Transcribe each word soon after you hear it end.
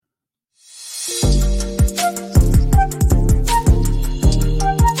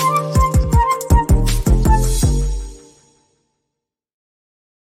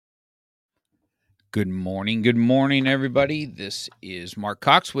Good morning, everybody. This is Mark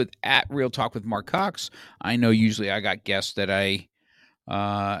Cox with at Real Talk with Mark Cox. I know usually I got guests that I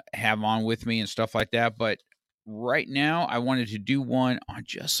have on with me and stuff like that, but right now I wanted to do one on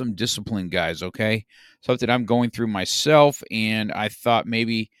just some discipline, guys. Okay, something I'm going through myself, and I thought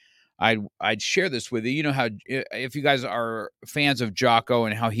maybe I'd share this with you. You know how if you guys are fans of Jocko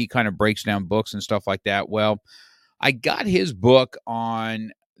and how he kind of breaks down books and stuff like that. Well, I got his book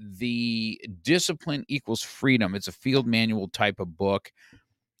on the discipline equals freedom. It's a field manual type of book.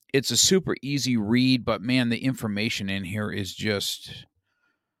 It's a super easy read, but man, the information in here is just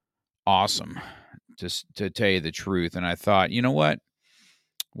awesome, just to tell you the truth. And I thought, you know what?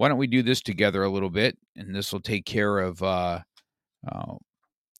 Why don't we do this together a little bit? And this will take care of, uh,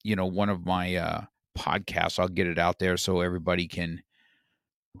 one of my podcasts. I'll get it out there so everybody can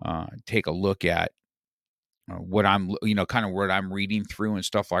take a look at what I'm, kind of what I'm reading through and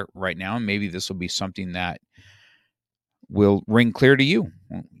stuff like right now. And maybe this will be something that will ring clear to you.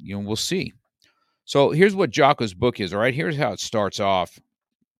 We'll see. So here's what Jocko's book is. All right, here's how it starts off.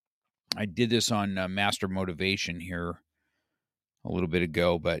 I did this on Master Motivation here a little bit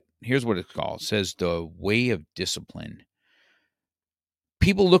ago, but here's what it's called. It says The Way of Discipline.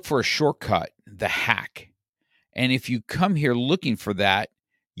 People look for a shortcut, the hack. And if you come here looking for that,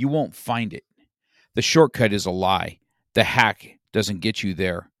 you won't find it. The shortcut is a lie. The hack doesn't get you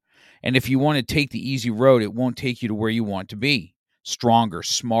there. And if you want to take the easy road, it won't take you to where you want to be. Stronger,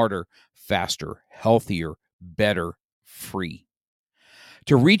 smarter, faster, healthier, better, free.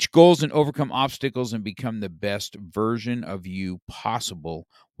 To reach goals and overcome obstacles and become the best version of you possible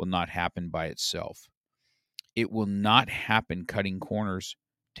will not happen by itself. It will not happen cutting corners,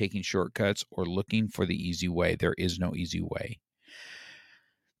 taking shortcuts, or looking for the easy way. There is no easy way.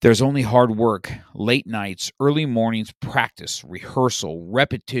 There's only hard work, late nights, early mornings, practice, rehearsal,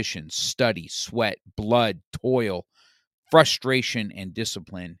 repetition, study, sweat, blood, toil, frustration, and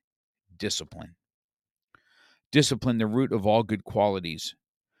discipline. Discipline. Discipline, the root of all good qualities,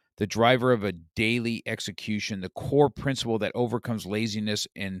 the driver of a daily execution, the core principle that overcomes laziness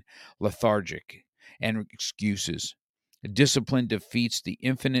and lethargic and excuses. Discipline defeats the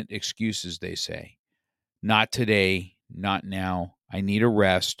infinite excuses, they say. Not today, not now. I need a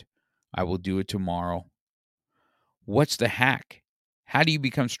rest. I will do it tomorrow. What's the hack? How do you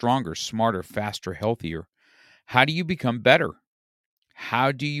become stronger, smarter, faster, healthier? How do you become better?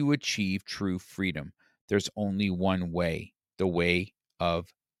 How do you achieve true freedom? There's only one way, the way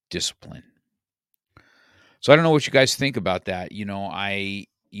of discipline. So I don't know what you guys think about that. I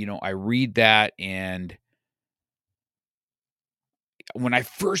read that, and when I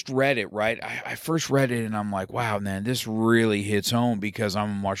first read it, right, I first read it and I'm like, wow, man, this really hits home because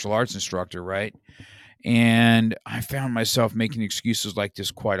I'm a martial arts instructor, right? And I found myself making excuses like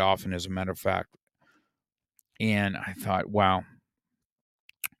this quite often, as a matter of fact. And I thought, wow.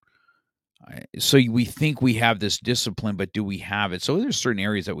 So we think we have this discipline, but do we have it? So there's certain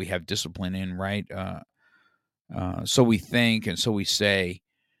areas that we have discipline in, right? So we think and so we say.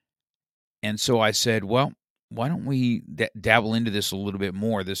 And so I said, well, why don't we dabble into this a little bit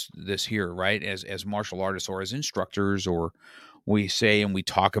more, this here, right? As martial artists or as instructors, or we say and we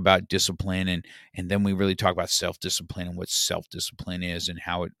talk about discipline, and then we really talk about self-discipline and what self-discipline is and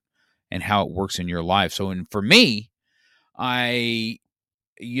how it works in your life. So, and for me, I,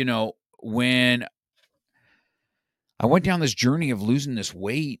 when I went down this journey of losing this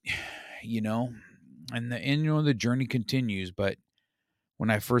weight, and the journey continues, but when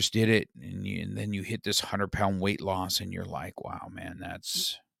I first did it, and then you hit this 100-pound weight loss, and you're like, wow, man,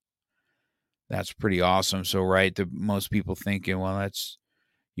 that's pretty awesome. So, right, most people thinking, well,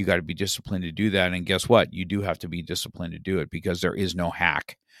 you got to be disciplined to do that. And guess what? You do have to be disciplined to do it because there is no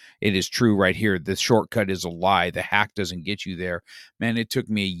hack. It is true right here. The shortcut is a lie. The hack doesn't get you there. Man, it took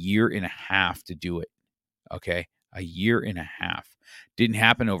me a year and a half to do it. Okay. A year and a half. Didn't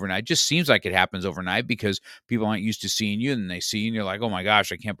happen overnight. It just seems like it happens overnight because people aren't used to seeing you, and they see you and you're like, oh my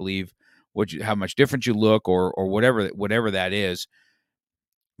gosh, I can't believe how much different you look, or whatever that is.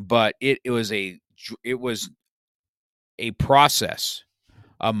 But it was a process,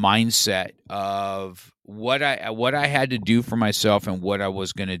 a mindset of what I had to do for myself and what I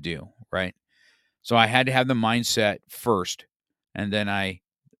was going to do, right? So I had to have the mindset first, and then I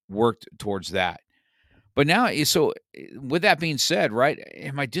worked towards that. But now, so with that being said, right,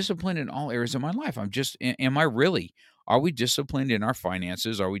 am I disciplined in all areas of my life? Am I really? Are we disciplined in our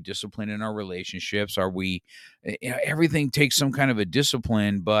finances? Are we disciplined in our relationships? Are we, everything takes some kind of a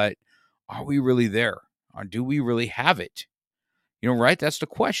discipline, but are we really there? Or do we really have it? Right? That's the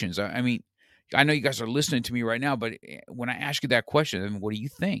questions. I mean, I know you guys are listening to me right now, but when I ask you that question, I mean, what do you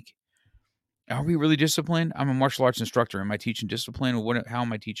think? Are we really disciplined? I'm a martial arts instructor. Am I teaching discipline? Or how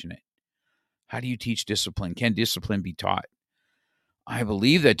am I teaching it? How do you teach discipline? Can discipline be taught? I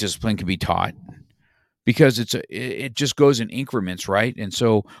believe that discipline can be taught because it just goes in increments, right? And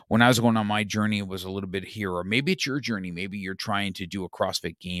so when I was going on my journey, it was a little bit here, or maybe it's your journey. Maybe you're trying to do a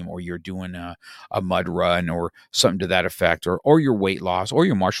CrossFit game, or you're doing a mud run, or something to that effect, or your weight loss, or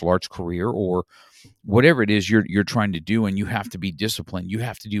your martial arts career, or whatever it is you're trying to do, and you have to be disciplined. You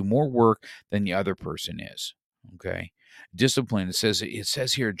have to do more work than the other person is. Okay, discipline. It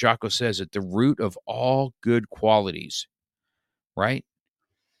says here. Jocko says at the root of all good qualities, right?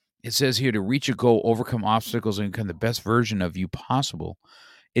 It says here to reach a goal, overcome obstacles, and become the best version of you possible.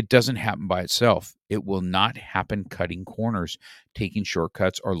 It doesn't happen by itself. It will not happen cutting corners, taking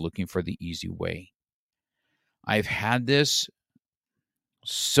shortcuts, or looking for the easy way. I've had this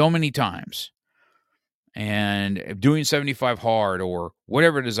so many times, and doing 75 hard or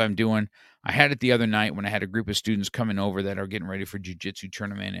whatever it is I'm doing. I had it the other night when I had a group of students coming over that are getting ready for jiu-jitsu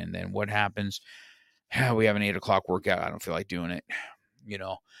tournament. And then what happens? We have an 8:00 workout. I don't feel like doing it.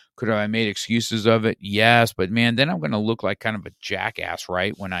 Could I made excuses of it? Yes. But man, then I'm going to look like kind of a jackass,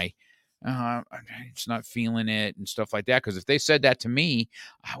 right? When it's not feeling it and stuff like that. Because if they said that to me,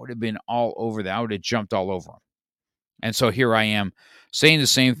 I would have been all over that. I would have jumped all over them. And so here I am saying the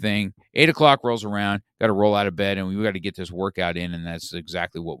same thing. 8:00 rolls around, got to roll out of bed, and we got to get this workout in. And that's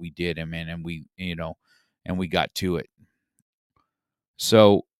exactly what we did. And we got to it.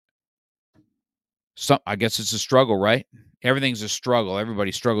 So I guess it's a struggle, right? Everything's a struggle.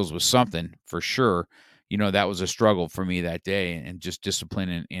 Everybody struggles with something for sure. That was a struggle for me that day, and just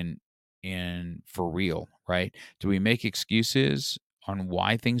discipline in for real, right? Do we make excuses on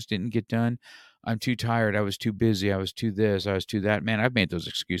why things didn't get done? I'm too tired. I was too busy. I was too this. I was too that. Man, I've made those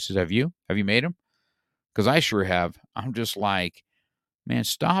excuses. Have you? Have you made them? Because I sure have. I'm just like, man,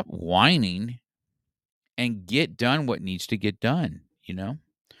 stop whining and get done what needs to get done,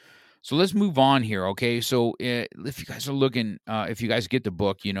 So let's move on here, okay? So if you guys are looking, if you guys get the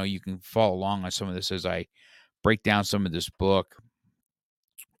book, you can follow along on some of this as I break down some of this book,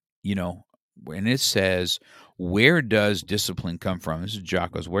 and it says, where does discipline come from? This is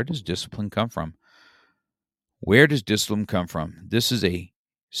Jocko's. Where does discipline come from? Where does discipline come from? This is a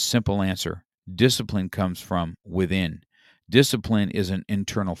simple answer. Discipline comes from within. Discipline is an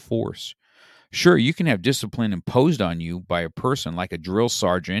internal force. Sure, you can have discipline imposed on you by a person like a drill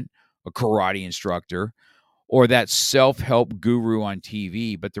sergeant, a karate instructor, or that self-help guru on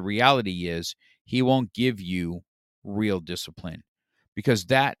TV, but the reality is he won't give you real discipline because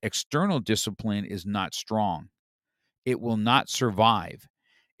that external discipline is not strong. It will not survive.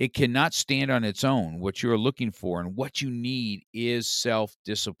 It cannot stand on its own. What you're looking for and what you need is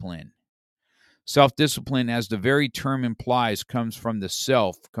self-discipline. Self-discipline, as the very term implies, comes from the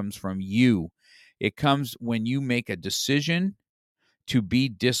self, comes from you. It comes when you make a decision to be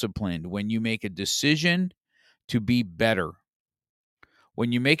disciplined, when you make a decision to be better.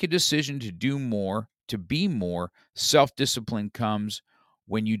 When you make a decision to do more, to be more, self-discipline comes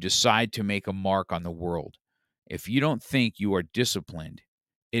when you decide to make a mark on the world. If you don't think you are disciplined,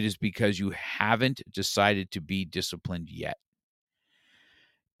 it is because you haven't decided to be disciplined yet.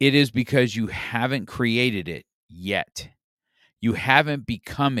 It is because you haven't created it yet. You haven't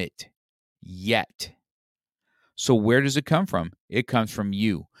become it yet. So where does it come from? It comes from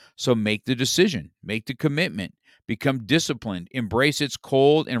you. So make the decision, make the commitment, become disciplined, embrace its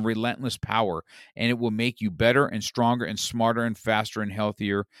cold and relentless power, and it will make you better and stronger and smarter and faster and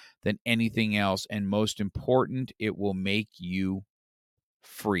healthier than anything else. And most important, it will make you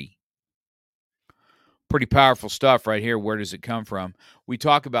free. Pretty powerful stuff right here. Where does it come from? We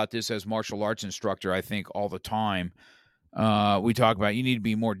talk about this as martial arts instructor, I think, all the time. We talk about you need to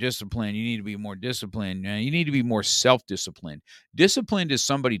be more disciplined. You need to be more disciplined. You need to be more self-disciplined. Disciplined is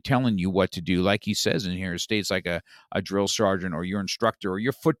somebody telling you what to do. Like he says in here, it states like a drill sergeant or your instructor or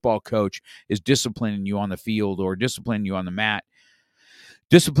your football coach is disciplining you on the field or disciplining you on the mat,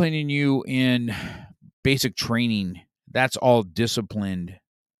 disciplining you in basic training. That's all disciplined.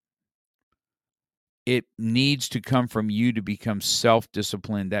 It needs to come from you to become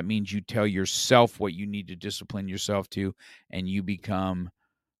self-disciplined. That means you tell yourself what you need to discipline yourself to, and you become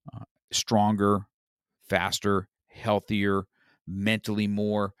stronger, faster, healthier, mentally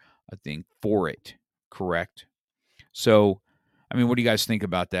more, I think, for it. Correct? So, what do you guys think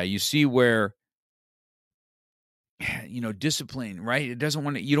about that? You see where, discipline, right? You don't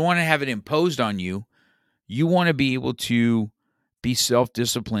want to have it imposed on you. You want to be able to be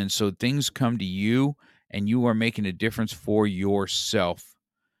self-disciplined so things come to you and you are making a difference for yourself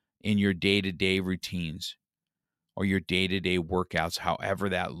in your day-to-day routines or your day-to-day workouts, however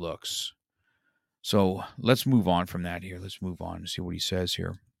that looks. So let's move on from that here. Let's move on and see what he says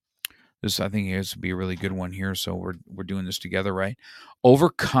here. This, I think, has to be a really good one here. So we're doing this together, right?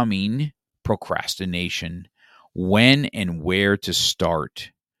 Overcoming procrastination. When and where to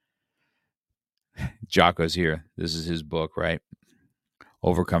start. Jocko's here. This is his book, right?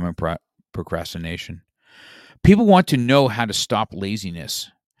 Overcoming procrastination. People want to know how to stop laziness.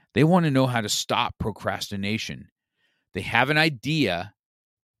 They want to know how to stop procrastination. They have an idea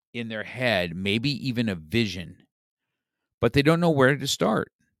in their head, maybe even a vision, but they don't know where to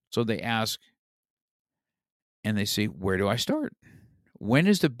start. So they ask and they say, where do I start? When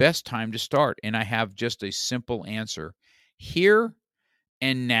is the best time to start? And I have just a simple answer: here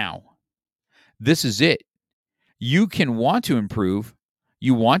and now. This is it. You can want to improve.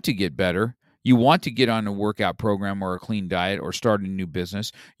 You want to get better. You want to get on a workout program or a clean diet or start a new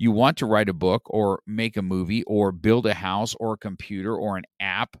business. You want to write a book or make a movie or build a house or a computer or an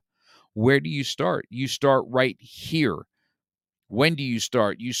app. Where do you start? You start right here. When do you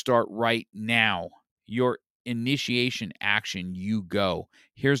start? You start right now. Your initiation action, you go.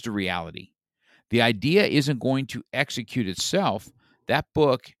 Here's the reality. The idea isn't going to execute itself. That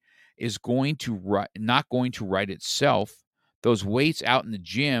book is not going to write itself. Those weights out in the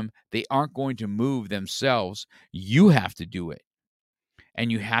gym, they aren't going to move themselves. You have to do it,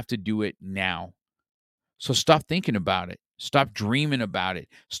 and you have to do it now. So stop thinking about it. Stop dreaming about it.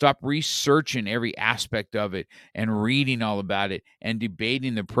 Stop researching every aspect of it and reading all about it and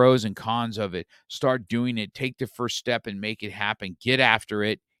debating the pros and cons of it. Start doing it. Take the first step and make it happen. Get after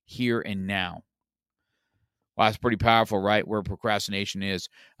it here and now. Wow, that's pretty powerful, right? Where procrastination is.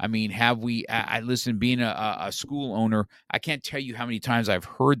 I mean, I listen, being a school owner, I can't tell you how many times I've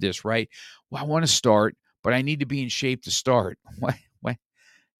heard this, right? Well, I want to start, but I need to be in shape to start. What?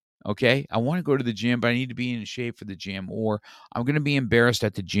 Okay. I want to go to the gym, but I need to be in shape for the gym, or I'm going to be embarrassed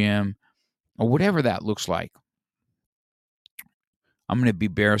at the gym, or whatever that looks like. I'm going to be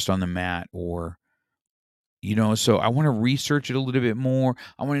embarrassed on the mat, or so I want to research it a little bit more.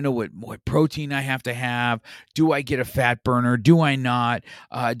 I want to know what protein I have to have. Do I get a fat burner? Do I not?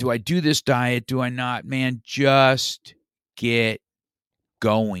 Do I do this diet? Do I not? Man, just get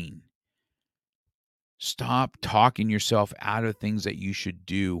going. Stop talking yourself out of things that you should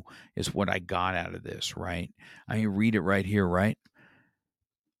do is what I got out of this, right? I mean, read it right here, right?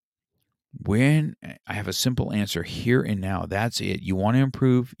 When I have a simple answer here and now, that's it. You want to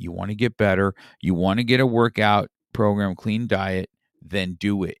improve, you want to get better, you want to get a workout program, clean diet, then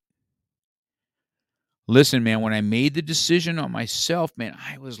do it. Listen, man, when I made the decision on myself, man,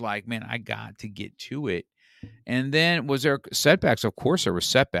 I was like, man, I got to get to it. And then was there setbacks? Of course there were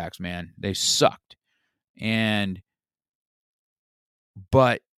setbacks, man. They sucked.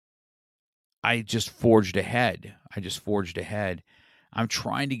 But I just forged ahead. I'm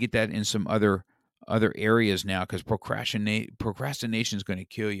trying to get that in some other areas now, because procrastination is going to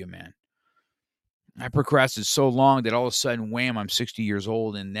kill you, man. I procrastinated so long that all of a sudden, wham, I'm 60 years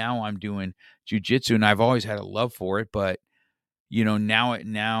old, and now I'm doing jujitsu, and I've always had a love for it, but now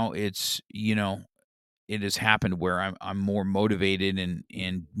it's it has happened where I'm more motivated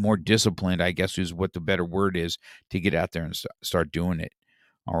and more disciplined, I guess is what the better word is, to get out there and start doing it.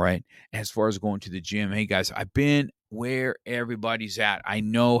 All right. As far as going to the gym, hey guys, I've been where everybody's at. I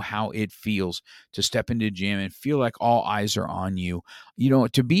know how it feels to step into the gym and feel like all eyes are on you.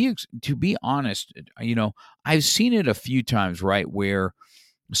 To be honest, I've seen it a few times, right, where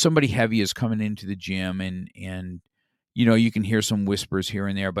somebody heavy is coming into the gym and you can hear some whispers here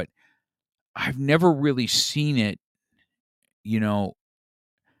and there, but I've never really seen it,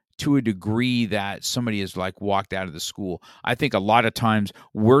 to a degree that somebody has like walked out of the school. I think a lot of times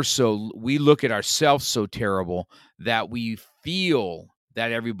we look at ourselves so terrible that we feel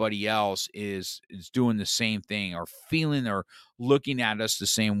that everybody else is doing the same thing or feeling or looking at us the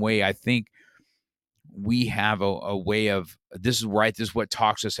same way. I think we have a way of, this is right, this is what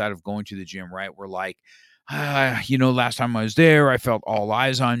talks us out of going to the gym, right? We're like, last time I was there, I felt all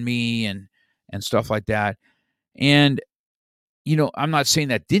eyes on me and stuff like that. And I'm not saying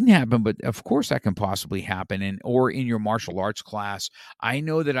that didn't happen, but of course that can possibly happen. Or in your martial arts class, I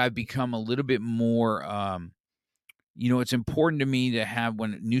know that I've become a little bit more, it's important to me to have,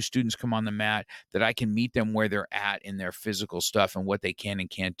 when new students come on the mat, that I can meet them where they're at in their physical stuff and what they can and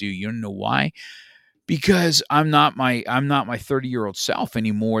can't do. You know why? Because I'm not my 30-year-old self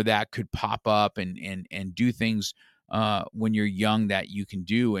anymore that could pop up and do things when you're young that you can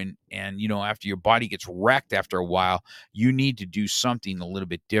do, and after your body gets wrecked after a while, you need to do something a little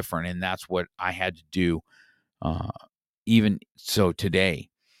bit different, and that's what I had to do, even so today.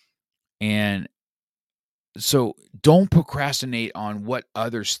 And so don't procrastinate on what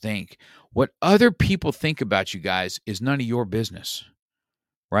others think. What other people think about you guys is none of your business,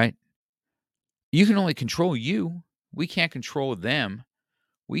 right? You can only control you. We can't control them.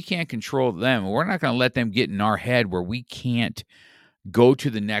 We can't control them. We're not going to let them get in our head where we can't go to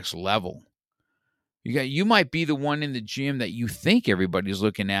the next level. You might be the one in the gym that you think everybody's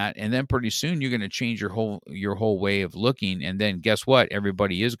looking at, and then pretty soon you're going to change your whole way of looking, and then guess what?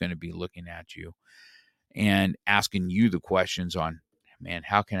 Everybody is going to be looking at you and asking you the questions on, man,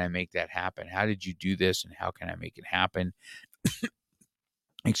 how can I make that happen? How did you do this, and how can I make it happen?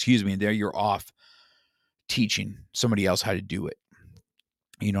 Excuse me. And there you're off teaching somebody else how to do it.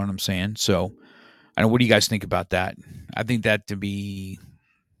 You know what I'm saying? So, I don't know, what do you guys think about that? I think that to be,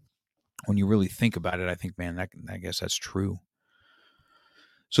 when you really think about it, I think, man, I guess that's true.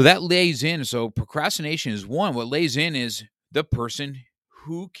 So that lays in. So procrastination is one. What lays in is the person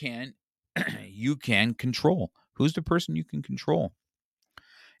who you can control. Who's the person you can control?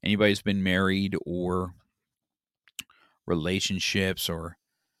 Anybody who's been married or relationships or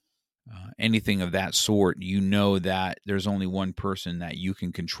anything of that sort, you know that there's only one person that you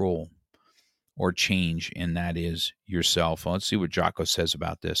can control or change, and that is yourself. Well, let's see what Jocko says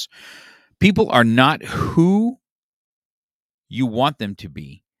about this. People are not who you want them to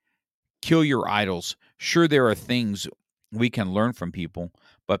be. Kill your idols. Sure, there are things we can learn from people,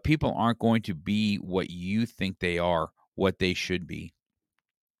 but people aren't going to be what you think they are, what they should be.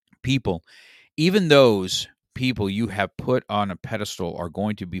 People, even those people you have put on a pedestal, are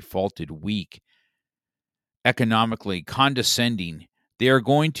going to be faulted, weak, economically, condescending. They are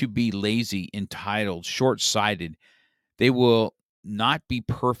going to be lazy, entitled, short-sighted. They will not be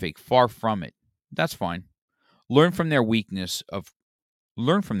perfect, far from it. That's fine. Learn from their weakness. Of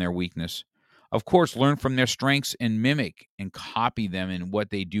course, learn from their strengths and mimic and copy them in what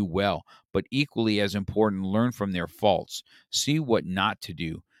they do well. But equally as important, learn from their faults. See what not to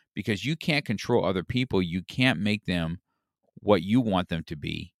do, because you can't control other people. You can't make them what you want them to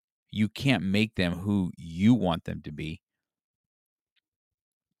be. You can't make them who you want them to be.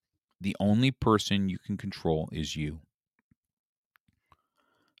 The only person you can control is you.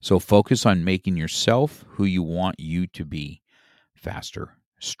 So focus on making yourself who you want you to be. Faster,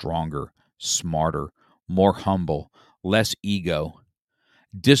 stronger, smarter, more humble, less ego.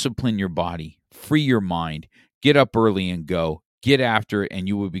 Discipline your body, free your mind, get up early and go. Get after it, and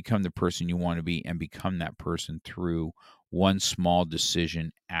you will become the person you want to be, and become that person through one small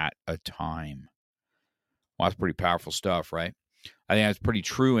decision at a time. Well, that's pretty powerful stuff, right? I think that's pretty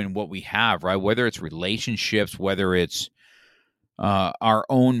true in what we have, right? Whether it's relationships, whether it's our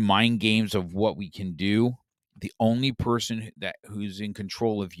own mind games of what we can do. The only person who's in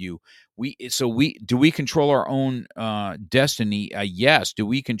control of you, do we control our own destiny? Yes. Do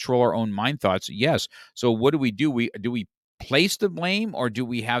we control our own mind thoughts? Yes. So what do? Do we place the blame, or do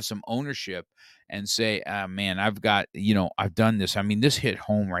we have some ownership and say, man, I've done this. I mean, this hit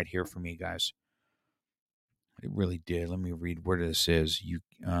home right here for me, guys. It really did. Let me read where this is.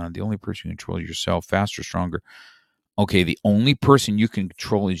 The only person who controls yourself, faster, stronger. Okay, the only person you can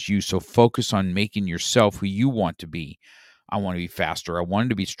control is you. So focus on making yourself who you want to be. I want to be faster. I want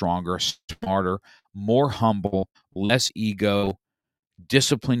to be stronger, smarter, more humble, less ego.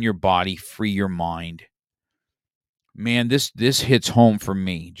 Discipline your body, free your mind. Man, this hits home for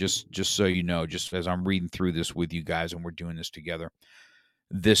me. Just so you know, just as I'm reading through this with you guys and we're doing this together.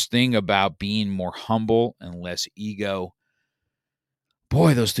 This thing about being more humble and less ego.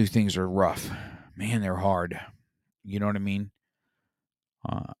 Boy, those two things are rough. Man, they're hard. You know what I mean?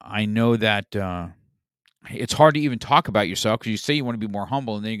 I know that it's hard to even talk about yourself, because you say you want to be more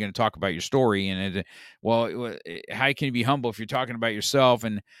humble, and then you're going to talk about your story. And how can you be humble if you're talking about yourself?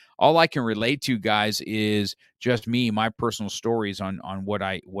 And all I can relate to, guys, is just me, my personal stories on what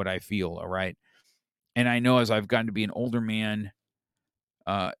I feel. All right, and I know as I've gotten to be an older man,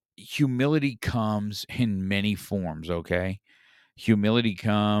 humility comes in many forms. Okay. Humility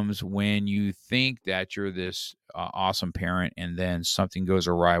comes when you think that you're this awesome parent, and then something goes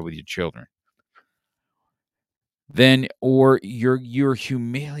awry with your children. Then, or you're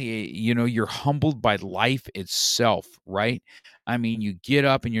humiliated, you're humbled by life itself, right? I mean, you get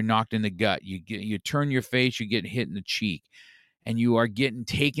up and you're knocked in the gut. You turn your face, you get hit in the cheek, and you are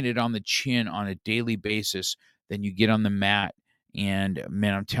taking it on the chin on a daily basis. Then you get on the mat. And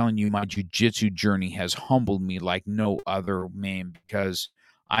man, I'm telling you, my jiu-jitsu journey has humbled me like no other, man, because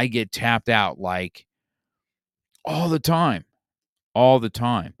I get tapped out like all the time.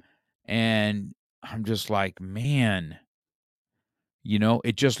 And I'm just like, man,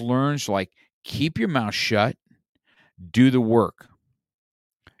 it just learns, like, keep your mouth shut, do the work.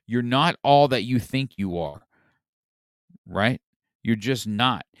 You're not all that you think you are, right? You're just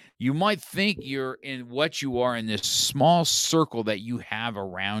not. You might think you're in what you are in this small circle that you have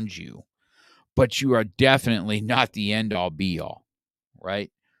around you, but you are definitely not the end all be all,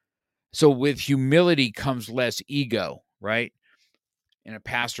 right? So with humility comes less ego, right? And a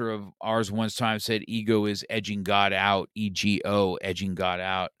pastor of ours once time said ego is edging God out, EGO, edging God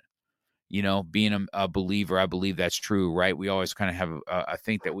out. Being a believer, I believe that's true, right? We always kind of have a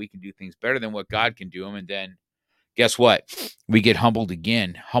think that we can do things better than what God can do them. And then guess what? We get humbled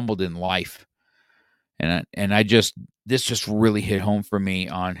again, humbled in life. And this just really hit home for me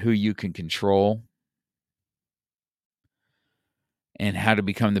on who you can control and how to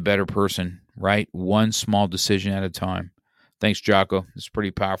become the better person, right? One small decision at a time. Thanks, Jocko. It's a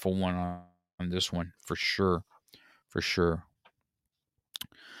pretty powerful one on this one, for sure. For sure.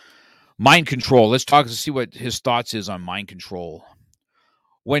 Mind control. Let's see what his thoughts is on mind control.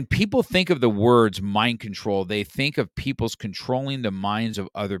 When people think of the words mind control, they think of people's controlling the minds of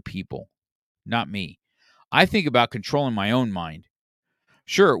other people, not me. I think about controlling my own mind.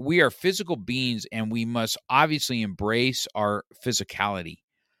 Sure, we are physical beings and we must obviously embrace our physicality,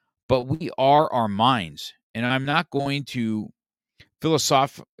 but we are our minds. And I'm not going to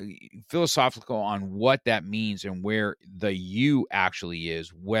philosophical on what that means and where the you actually is,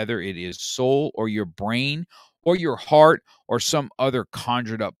 whether it is soul or your brain or your heart or some other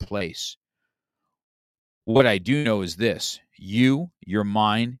conjured up place. What I do know is this: you, your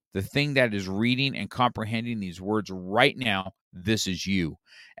mind, the thing that is reading and comprehending these words right now, this is you.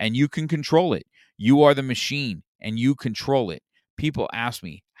 And you can control it. You are the machine and you control it. People ask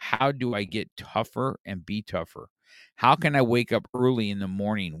me, how do I get tougher and be tougher? How can I wake up early in the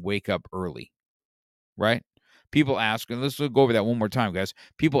morning, wake up early? Right? People ask, and let's go over that one more time, guys.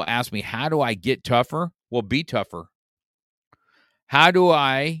 People ask me, how do I get tougher? Well, be tougher. How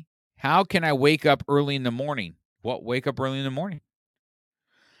can I wake up early in the morning? Well, wake up early in the morning.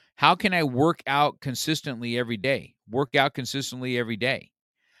 How can I work out consistently every day? Work out consistently every day.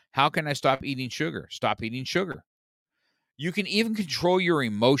 How can I stop eating sugar? Stop eating sugar. You can even control your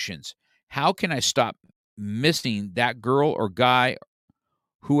emotions. How can I stop missing that girl or guy,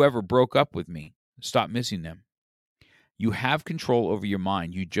 whoever broke up with me? Stop missing them. You have control over your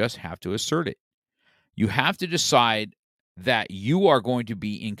mind. You just have to assert it. You have to decide that you are going to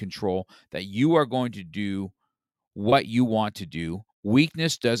be in control, that you are going to do what you want to do.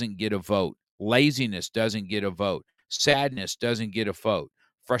 Weakness doesn't get a vote. Laziness doesn't get a vote. Sadness doesn't get a vote.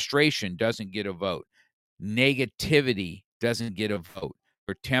 Frustration doesn't get a vote. Negativity doesn't get a vote.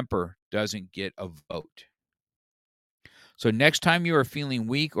 Your temper doesn't get a vote. So next time you are feeling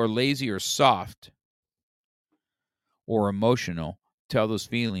weak or lazy or soft or emotional, tell those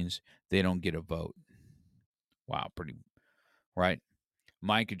feelings they don't get a vote. Wow, pretty right.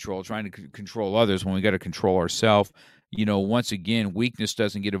 Mind control, trying to control others when we got to control ourselves. Once again, weakness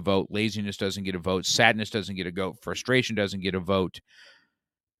doesn't get a vote. Laziness doesn't get a vote. Sadness doesn't get a vote. Frustration doesn't get a vote.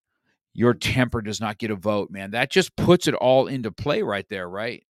 Your temper does not get a vote, man. That just puts it all into play right there,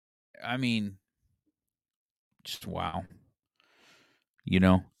 right? I mean, just wow.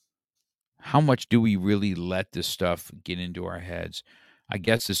 How much do we really let this stuff get into our heads? I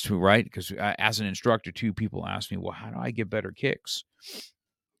guess it's true, right? Because as an instructor, too, people ask me, well, how do I get better kicks?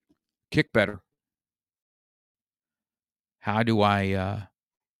 Kick better. How do I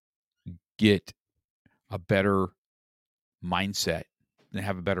get a better mindset and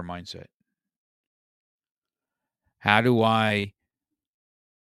have a better mindset? How do I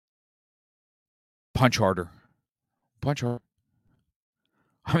punch harder? Punch harder.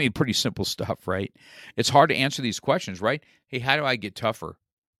 I mean, pretty simple stuff, right? It's hard to answer these questions, right? Hey, how do I get tougher,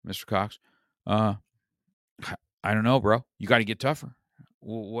 Mr. Cox? I don't know, bro. You got to get tougher.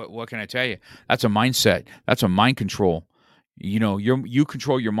 What can I tell you? That's a mindset. That's a mind control. You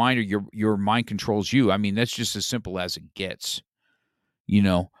control your mind, or your mind controls you. I mean, that's just as simple as it gets.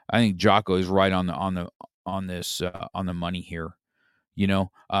 I think Jocko is right on the money here.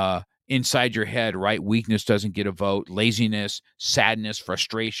 Inside your head, right? Weakness doesn't get a vote. Laziness, sadness,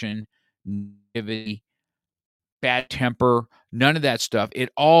 frustration, negativity, bad temper, none of that stuff. It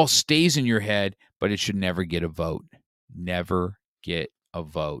all stays in your head, but it should never get a vote. Never get a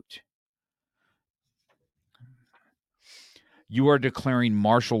vote. You are declaring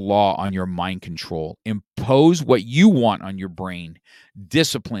martial law on your mind control. Impose what you want on your brain.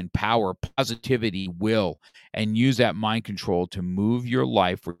 Discipline, power, positivity, will, and use that mind control to move your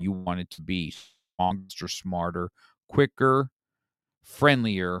life where you want it to be. Stronger, smarter, quicker,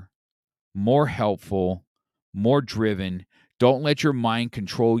 friendlier, more helpful, more driven. Don't let your mind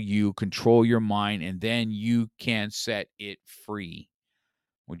control you. Control your mind, and then you can set it free.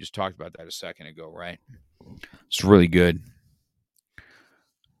 We just talked about that a second ago, right? It's really good.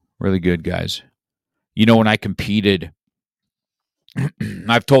 Really good, guys. You know, when I competed,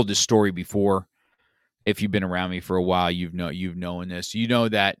 I've told this story before. If you've been around me for a while, you've known this. You know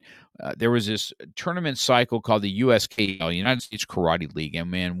that there was this tournament cycle called the USKL, United States Karate League, and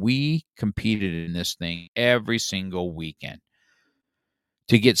man, we competed in this thing every single weekend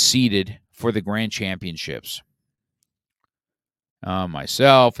to get seeded for the grand championships.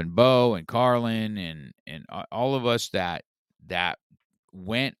 Myself and Bo and Carlin and all of us that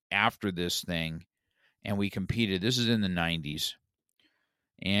went after this thing, and we competed. This is in the 90s.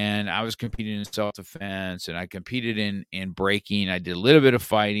 And I was competing in self-defense, and I competed in breaking. I did a little bit of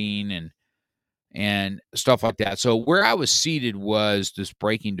fighting and stuff like that. So where I was seated was this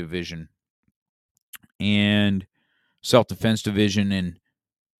breaking division and self-defense division, and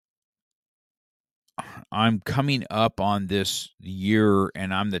I'm coming up on this year,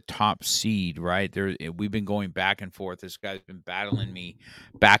 and I'm the top seed, right? We've been going back and forth. This guy's been battling me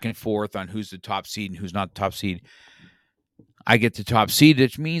back and forth on who's the top seed and who's not the top seed. I get the top seed,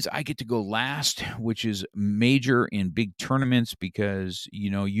 which means I get to go last, which is major in big tournaments because,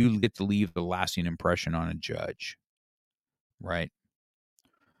 you get to leave the lasting impression on a judge, right?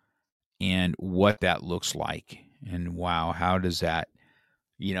 And what that looks like. And wow, how does that,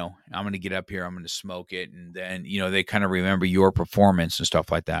 I'm going to get up here, I'm going to smoke it. And then, they kind of remember your performance and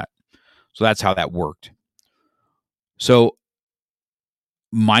stuff like that. So that's how that worked. So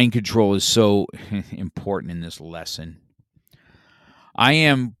mind control is so important in this lesson. I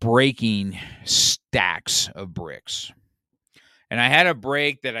am breaking stacks of bricks. And I had a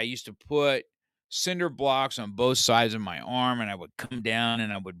break that I used to put cinder blocks on both sides of my arm, and I would come down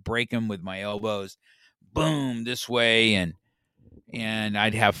and I would break them with my elbows, boom, this way, and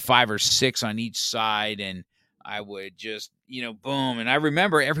I'd have 5 or 6 on each side, and I would just, boom. And I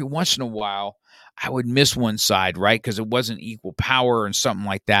remember every once in a while I would miss one side, right? Because it wasn't equal power and something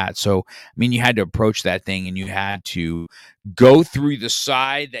like that. So, you had to approach that thing, and you had to go through the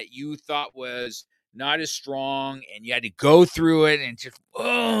side that you thought was not as strong, and you had to go through it and just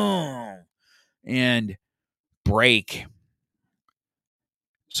boom and break.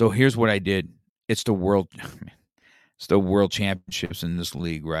 So here's what I did. It's the world championships in this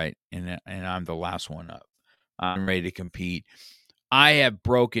league, right? And I'm the last one up. I'm ready to compete. I have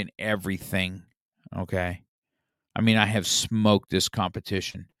broken everything, okay? I have smoked this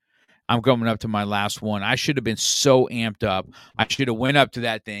competition. I'm coming up to my last one. I should have been so amped up. I should have went up to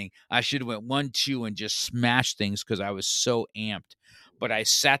that thing. I should have went 1-2 and just smashed things because I was so amped. But I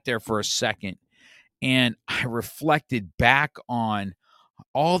sat there for a second, and I reflected back on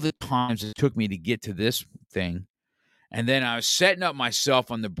all the times it took me to get to this thing. And then I was setting up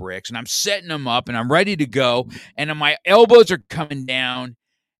myself on the bricks, and I'm setting them up, and I'm ready to go. And my elbows are coming down,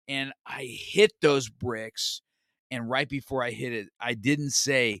 and I hit those bricks. And right before I hit it, I didn't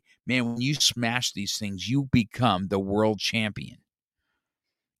say, man, when you smash these things, you become the world champion.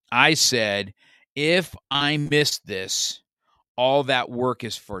 I said, if I miss this, all that work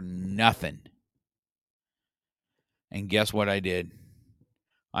is for nothing. And guess what I did?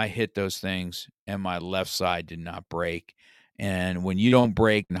 I hit those things, and my left side did not break. And when you don't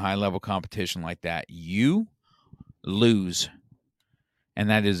break in high-level competition like that, you lose. And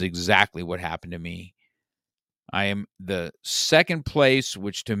that is exactly what happened to me. I am the second place,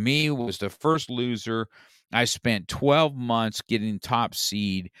 which to me was the first loser. I spent 12 months getting top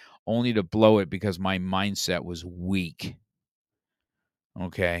seed only to blow it because my mindset was weak.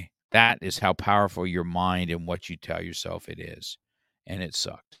 Okay? That is how powerful your mind and what you tell yourself it is. And it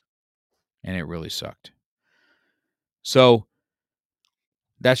sucked. And it really sucked. So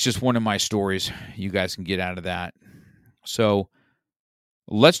that's just one of my stories. You guys can get out of that. So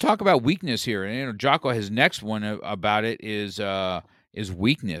let's talk about weakness here. And Jocko, his next one about it is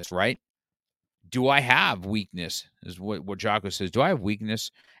weakness, right? Do I have weakness? Is what Jocko says. Do I have weakness?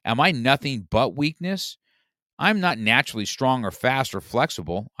 Am I nothing but weakness? I'm not naturally strong or fast or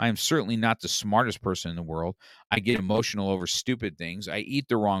flexible. I am certainly not the smartest person in the world. I get emotional over stupid things. I eat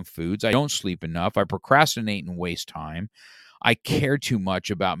the wrong foods. I don't sleep enough. I procrastinate and waste time. I care too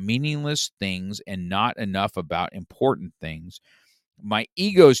much about meaningless things and not enough about important things. My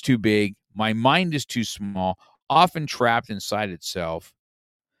ego is too big. My mind is too small, often trapped inside itself.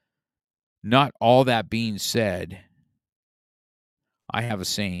 Not all that being said, I have a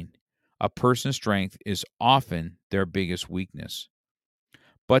saying. A person's strength is often their biggest weakness.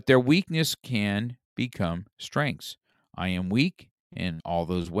 But their weakness can become strengths. I am weak in all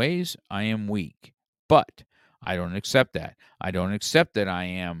those ways. I am weak. But I don't accept that. I don't accept that I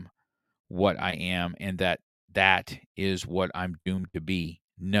am what I am and that is what I'm doomed to be.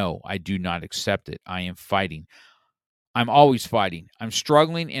 No, I do not accept it. I am fighting. I'm always fighting. I'm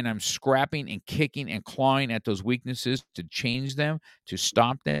struggling and I'm scrapping and kicking and clawing at those weaknesses to change them, to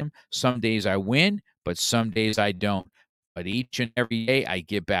stop them. Some days I win, but some days I don't. But each and every day I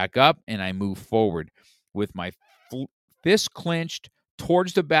get back up and I move forward with my fist clenched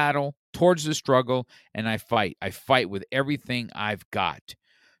towards the battle, towards the struggle, and I fight. I fight with everything I've got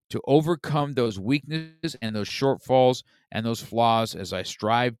to overcome those weaknesses and those shortfalls and those flaws as I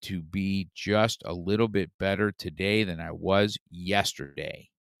strive to be just a little bit better today than I was yesterday.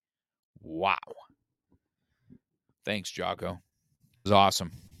 Wow. Thanks, Jocko. It was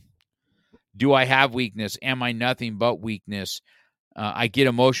awesome. Do I have weakness? Am I nothing but weakness? I get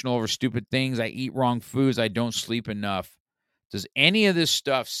emotional over stupid things. I eat wrong foods. I don't sleep enough. Does any of this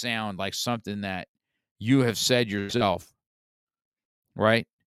stuff sound like something that you have said yourself? Right?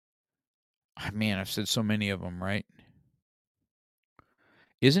 Man, I've said so many of them, right?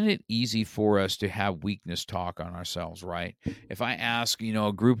 Isn't it easy for us to have weakness talk on ourselves, right? If I ask,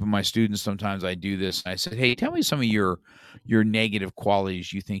 a group of my students, sometimes I do this. I said, "Hey, tell me some of your negative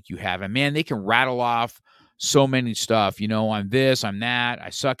qualities you think you have." And man, they can rattle off so many stuff. I'm this, I'm that, I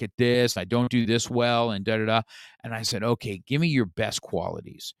suck at this, I don't do this well, and da da da. And I said, "Okay, give me your best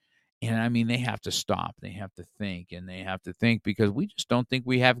qualities." And I mean, they have to stop. They have to think, and they have to think because we just don't think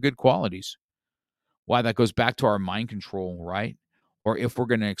we have good qualities. Why? That goes back to our mind control, right? Or if we're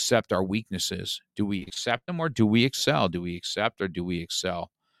going to accept our weaknesses, do we accept them or do we excel? Do we accept or do we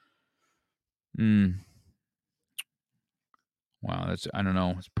excel? Wow, I don't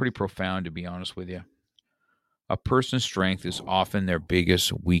know. It's pretty profound, to be honest with you. A person's strength is often their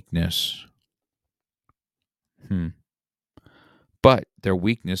biggest weakness. But their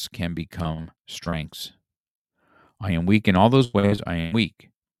weakness can become strengths. I am weak in all those ways. I am weak,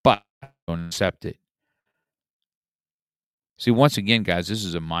 but I don't accept it. See, once again, guys, this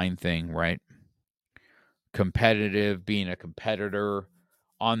is a mind thing, right? Competitive, being a competitor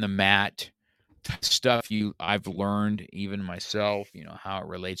on the mat, stuff I've learned even myself, how it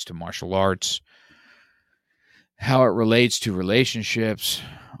relates to martial arts, how it relates to relationships,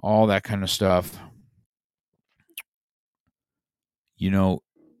 all that kind of stuff.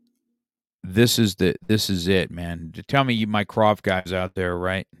 This is it, man. Tell me, you my Krav guys out there,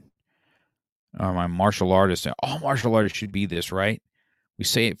 right? Or my martial artists, all martial artists should be this, right? We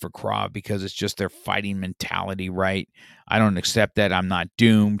say it for Krav because it's just their fighting mentality, right? I don't accept that. I'm not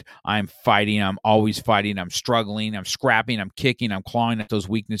doomed. I'm fighting. I'm always fighting. I'm struggling. I'm scrapping. I'm kicking. I'm clawing at those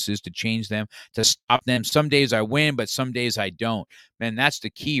weaknesses to change them, to stop them. Some days I win, but some days I don't. Man, that's the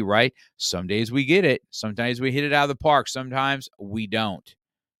key, right? Some days we get it. Sometimes we hit it out of the park. Sometimes we don't.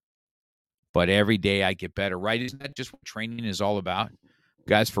 But every day I get better, right? Isn't that just what training is all about?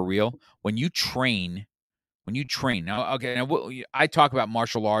 Guys, for real, when you train now, okay, now I talk about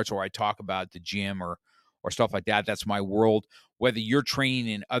martial arts or I talk about the gym or stuff like that. That's my world. Whether you're training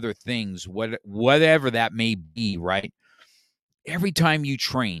in other things, whatever that may be, right? Every time you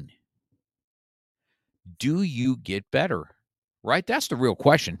train, do you get better? Right? That's the real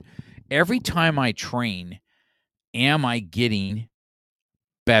question. Every time I train, am I getting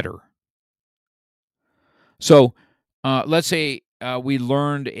better? So let's say we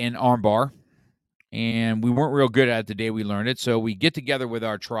learned an armbar. And we weren't real good at it the day we learned it. So we get together with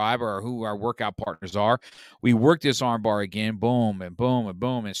our tribe or who our workout partners are. We work this armbar again, boom and boom and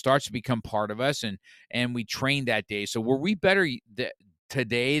boom, and it starts to become part of us. And we train that day. So were we better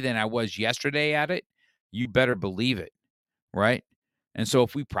today than I was yesterday at it? You better believe it, right? And so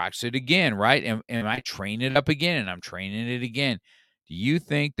if we practice it again, right, and I train it up again and I'm training it again, do you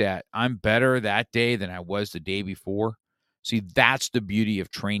think that I'm better that day than I was the day before? See, that's the beauty of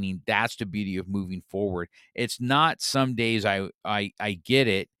training. That's the beauty of moving forward. It's not some days I get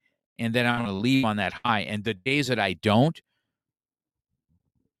it and then I'm going to leave on that high. And the days that I don't,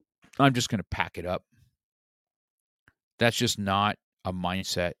 I'm just going to pack it up. That's just not a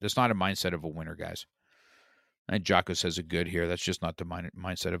mindset. That's not a mindset of a winner, guys. And Jocko says it good here. That's just not the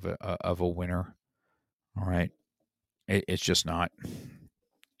mindset of a winner. All right. It's just not.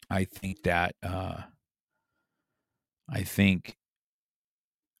 I think that I think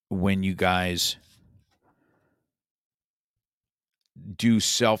when you guys do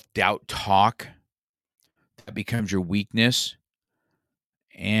self-doubt talk, that becomes your weakness.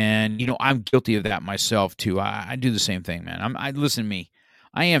 And I'm guilty of that myself too. I do the same thing, man. Listen to me.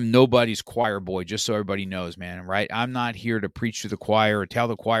 I am nobody's choir boy, just so everybody knows, man, right? I'm not here to preach to the choir or tell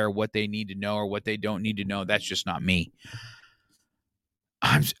the choir what they need to know or what they don't need to know. That's just not me.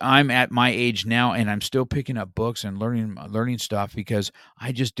 I'm at my age now, and I'm still picking up books and learning stuff because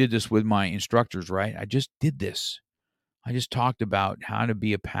I just did this with my instructors, right? I just did this. I just talked about how to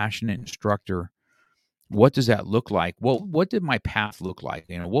be a passionate instructor what does that look like? What did my path look like?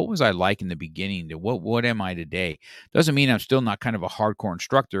 What was I like in the beginning? What am I today? Doesn't mean I'm still not kind of a hardcore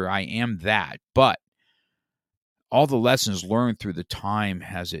instructor. I am that, but all the lessons learned through the time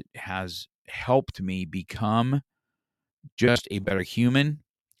has helped me become just a better human,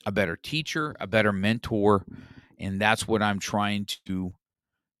 a better teacher, a better mentor, and that's what I'm trying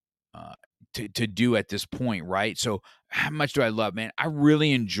uh, to do at this point, right? So, how much do I love, man? I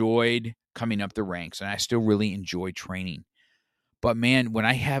really enjoyed coming up the ranks, and I still really enjoy training. But man, when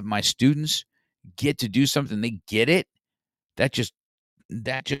I have my students get to do something, they get it. That just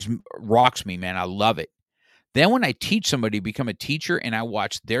rocks me, man. I love it. Then when I teach somebody to become a teacher, and I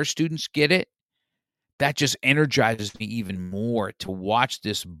watch their students get it, that just energizes me even more to watch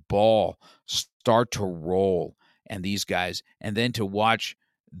this ball start to roll and these guys, and then to watch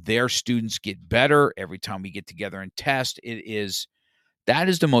their students get better every time we get together and test. That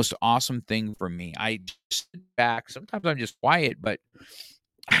is the most awesome thing for me. I just sit back. Sometimes I'm just quiet, but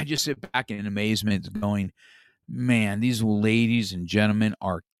I just sit back in amazement going, man, these ladies and gentlemen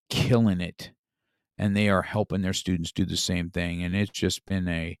are killing it, and they are helping their students do the same thing. And it's just been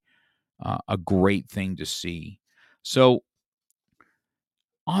a great thing to see. So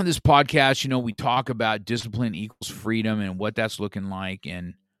on this podcast, we talk about discipline equals freedom and what that's looking like.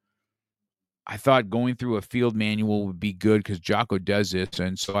 And I thought going through a field manual would be good because Jocko does this.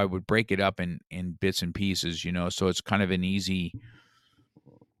 And so I would break it up in bits and pieces, so it's kind of an easy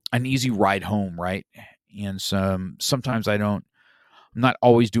ride home, right? And sometimes I'm not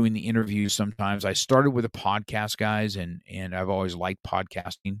always doing the interviews. Sometimes I started with a podcast, guys, and I've always liked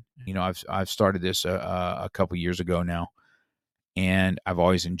podcasting. I've started this a couple years ago now, and I've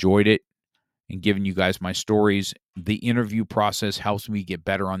always enjoyed it and giving you guys my stories. The interview process helps me get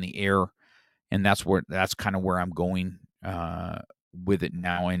better on the air, and that's kind of where I'm going with it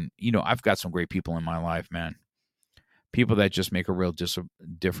now. And I've got some great people in my life, man. People that just make a real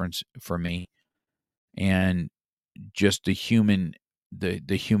difference for me, and just the human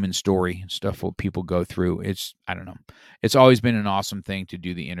story stuff what people go through. I don't know. It's always been an awesome thing to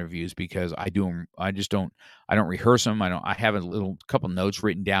do the interviews because I don't rehearse them. I have a couple notes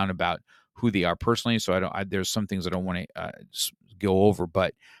written down about who they are personally. So there's some things I don't want to go over,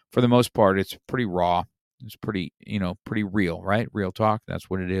 but for the most part, it's pretty raw. It's pretty real, right? Real talk. That's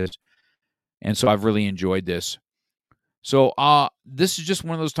what it is. And so I've really enjoyed this. So this is just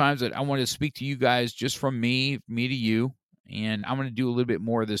one of those times that I want to speak to you guys just from me to you. And I'm going to do a little bit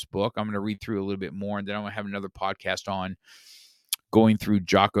more of this book. I'm going to read through a little bit more, and then I'm going to have another podcast on going through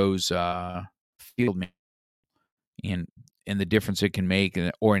Jocko's field manual and the difference it can make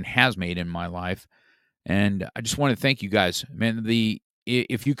or it has made in my life. And I just want to thank you guys, man.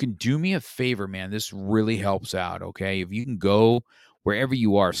 If you can do me a favor, man, this really helps out. Okay, if you can go wherever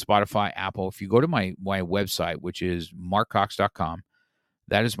you are, Spotify, Apple. If you go to my website, which is markcox.com,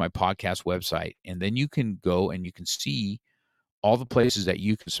 that is my podcast website, and then you can go and you can see all the places that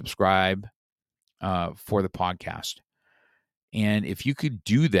you can subscribe for the podcast. And if you could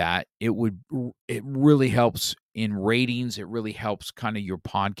do that, it really helps in ratings. It really helps kind of your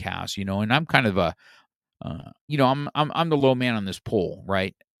podcast, and I'm kind of I'm the low man on this pole,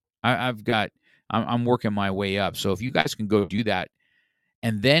 right? I'm working my way up. So if you guys can go do that,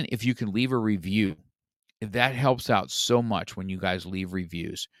 and then if you can leave a review, that helps out so much when you guys leave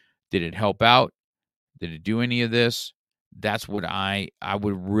reviews. Did it help out? Did it do any of this? That's what I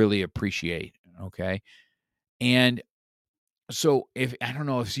would really appreciate. Okay. And so if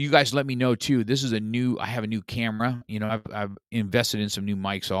you guys let me know too. This is I have a new camera. I've invested in some new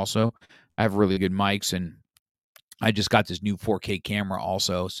mics also. I have really good mics, and I just got this new 4K camera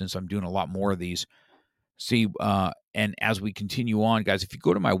also, since I'm doing a lot more of these. See, and as we continue on, guys, if you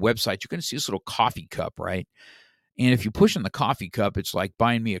go to my website, you're going to see this little coffee cup, right? And if you push on the coffee cup, it's like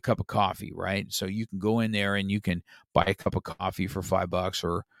buying me a cup of coffee, right? So you can go in there and you can buy a cup of coffee for $5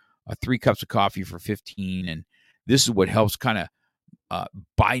 or 3 cups of coffee for 15. And this is what helps kind of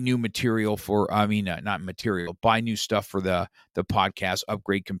buy new material buy new stuff for the podcast,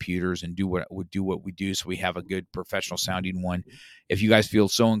 upgrade computers, and do what we do, so we have a good professional sounding one. If you guys feel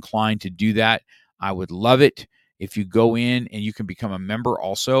so inclined to do that, I would love it. If you go in and you can become a member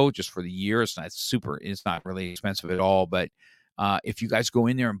also, just for the year, it's not really expensive at all. But if you guys go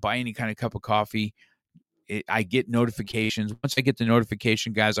in there and buy any kind of cup of coffee, I get notifications. Once I get the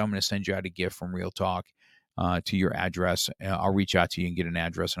notification, guys, I'm going to send you out a gift from Real Talk to your address. I'll reach out to you and get an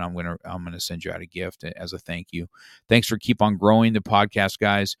address, and I'm going to send you out a gift as a thank you. Thanks for keep on growing the podcast,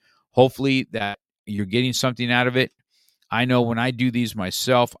 guys. Hopefully that you're getting something out of it. I know when I do these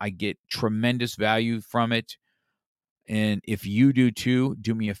myself, I get tremendous value from it. And if you do too,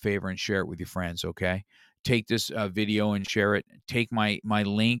 do me a favor and share it with your friends, okay? Take this video and share it. Take my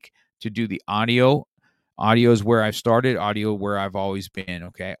link to do the audio. Audio is where I've started, audio where I've always been,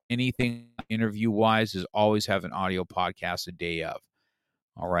 okay? Anything interview-wise is always have an audio podcast a day of.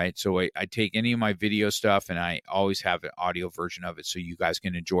 All right. So I take any of my video stuff and I always have an audio version of it so you guys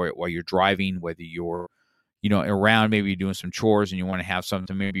can enjoy it while you're driving, whether you're, around, maybe you're doing some chores and you want to have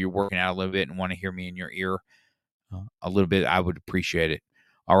something, maybe you're working out a little bit and want to hear me in your ear a little bit, I would appreciate it.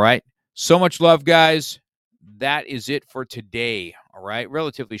 All right. So much love, guys. That is it for today. All right.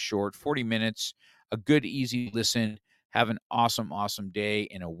 Relatively short, 40 minutes, a good, easy listen. Have an awesome, awesome day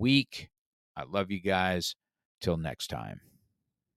in a week. I love you guys. Till next time.